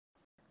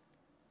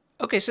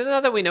Okay, so now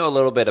that we know a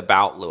little bit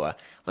about Lua,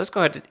 let's go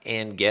ahead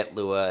and get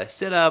Lua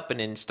set up and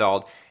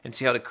installed and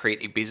see how to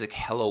create a basic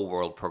Hello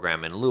World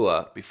program in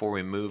Lua before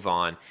we move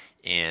on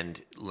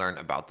and learn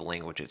about the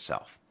language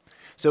itself.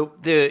 So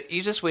the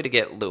easiest way to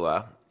get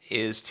Lua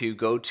is to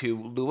go to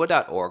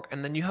lua.org,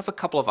 and then you have a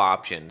couple of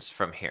options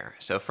from here.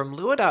 So from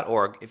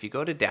lua.org, if you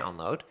go to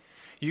download,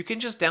 you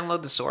can just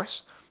download the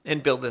source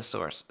and build this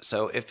source.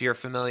 So if you're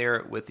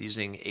familiar with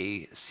using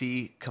a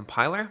C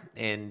compiler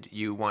and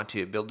you want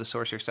to build the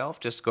source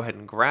yourself, just go ahead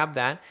and grab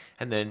that,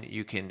 and then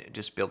you can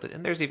just build it.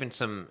 And there's even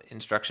some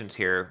instructions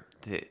here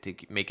to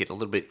make it a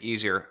little bit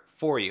easier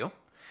for you.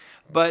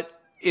 But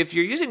if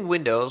you're using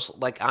Windows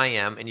like I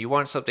am and you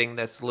want something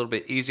that's a little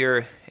bit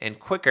easier and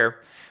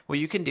quicker, what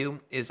you can do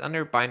is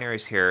under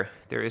binaries here,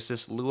 there is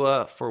this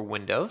Lua for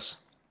Windows.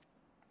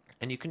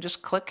 And you can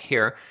just click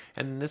here,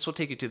 and this will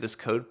take you to this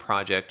code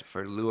project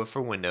for Lua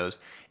for Windows.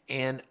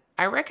 And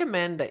I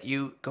recommend that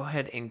you go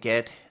ahead and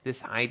get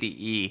this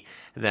IDE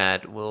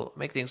that will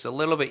make things a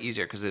little bit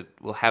easier because it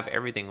will have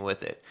everything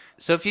with it.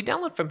 So if you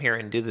download from here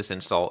and do this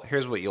install,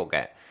 here's what you'll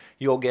get.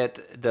 You'll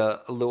get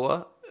the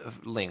Lua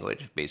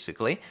language,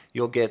 basically.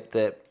 You'll get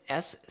the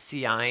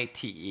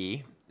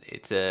SCITE.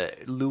 It's a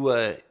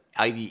Lua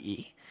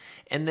IDE.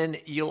 And then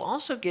you'll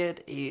also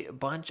get a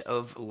bunch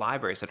of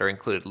libraries that are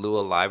included,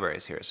 Lua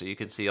libraries here. So you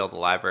can see all the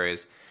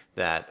libraries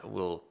that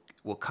will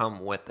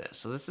come with this.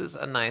 So this is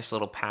a nice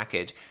little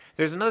package.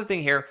 There's another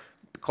thing here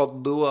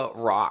called Lua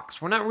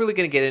Rocks. We're not really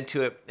going to get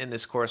into it in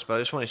this course, but I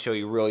just want to show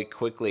you really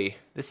quickly.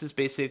 This is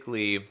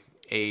basically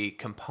a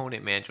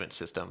component management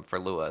system for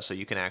Lua. So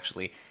you can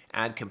actually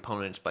add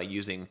components by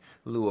using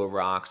Lua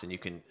Rocks, and you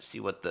can see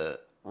what the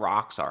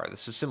rocks are.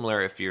 This is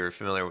similar, if you're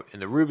familiar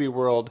in the Ruby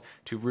world,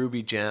 to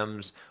Ruby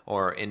gems,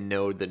 or in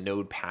Node, the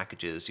Node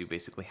packages. You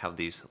basically have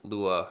these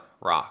Lua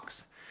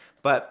rocks.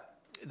 But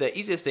the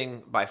easiest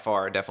thing by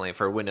far, definitely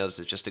for Windows,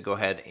 is just to go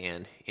ahead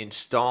and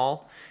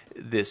install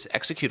this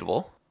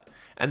executable.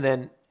 And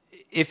then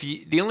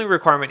the only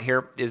requirement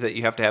here is that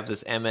you have to have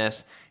this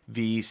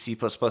MSV C++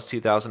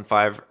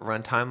 2005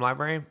 runtime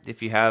library.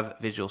 If you have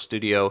Visual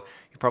Studio,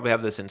 you probably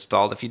have this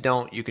installed. If you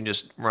don't, you can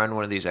just run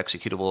one of these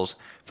executables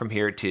from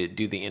here to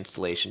do the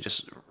installation.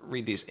 Just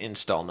read these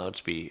install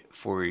notes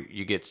before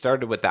you get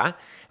started with that.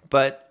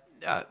 But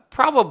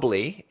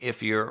probably,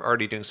 if you're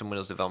already doing some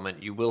Windows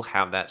development, you will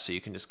have that, so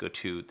you can just go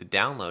to the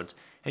downloads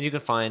and you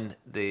can find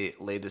the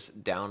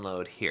latest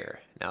download here.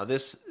 Now,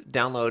 this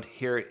download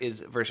here is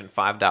version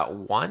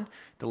 5.1.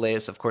 The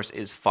latest, of course,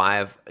 is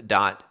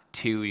 5.2.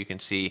 You can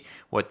see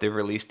what the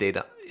release date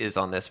is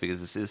on this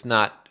because this is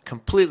not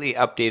completely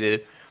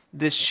updated.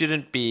 This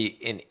shouldn't be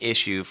an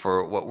issue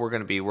for what we're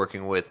going to be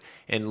working with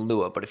in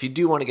Lua. But if you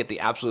do want to get the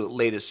absolute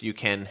latest, you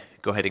can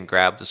go ahead and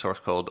grab the source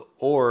code,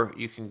 or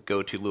you can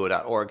go to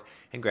lua.org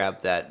and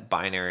grab that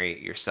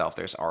binary yourself.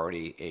 There's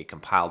already a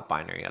compiled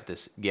binary at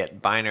this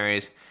get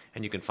binaries,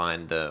 and you can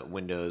find the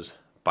Windows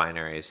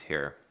binaries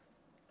here.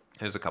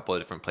 There's a couple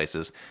of different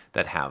places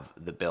that have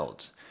the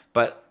builds.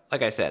 But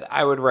like I said,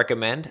 I would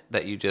recommend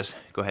that you just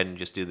go ahead and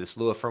just do this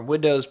Lua from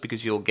Windows,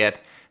 because you'll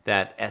get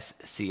that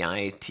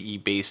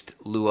SCITE based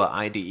Lua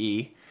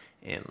IDE.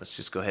 And let's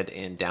just go ahead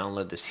and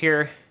download this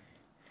here.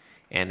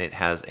 And it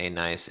has a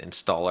nice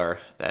installer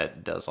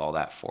that does all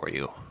that for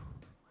you.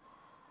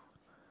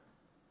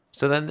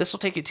 So then this will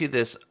take you to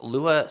this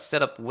Lua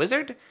setup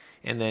wizard,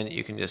 and then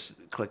you can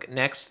just click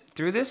next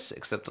through this,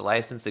 accept the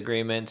license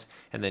agreement,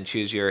 and then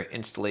choose your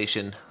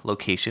installation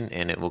location,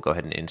 and it will go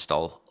ahead and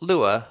install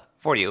Lua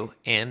for you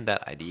and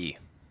that IDE.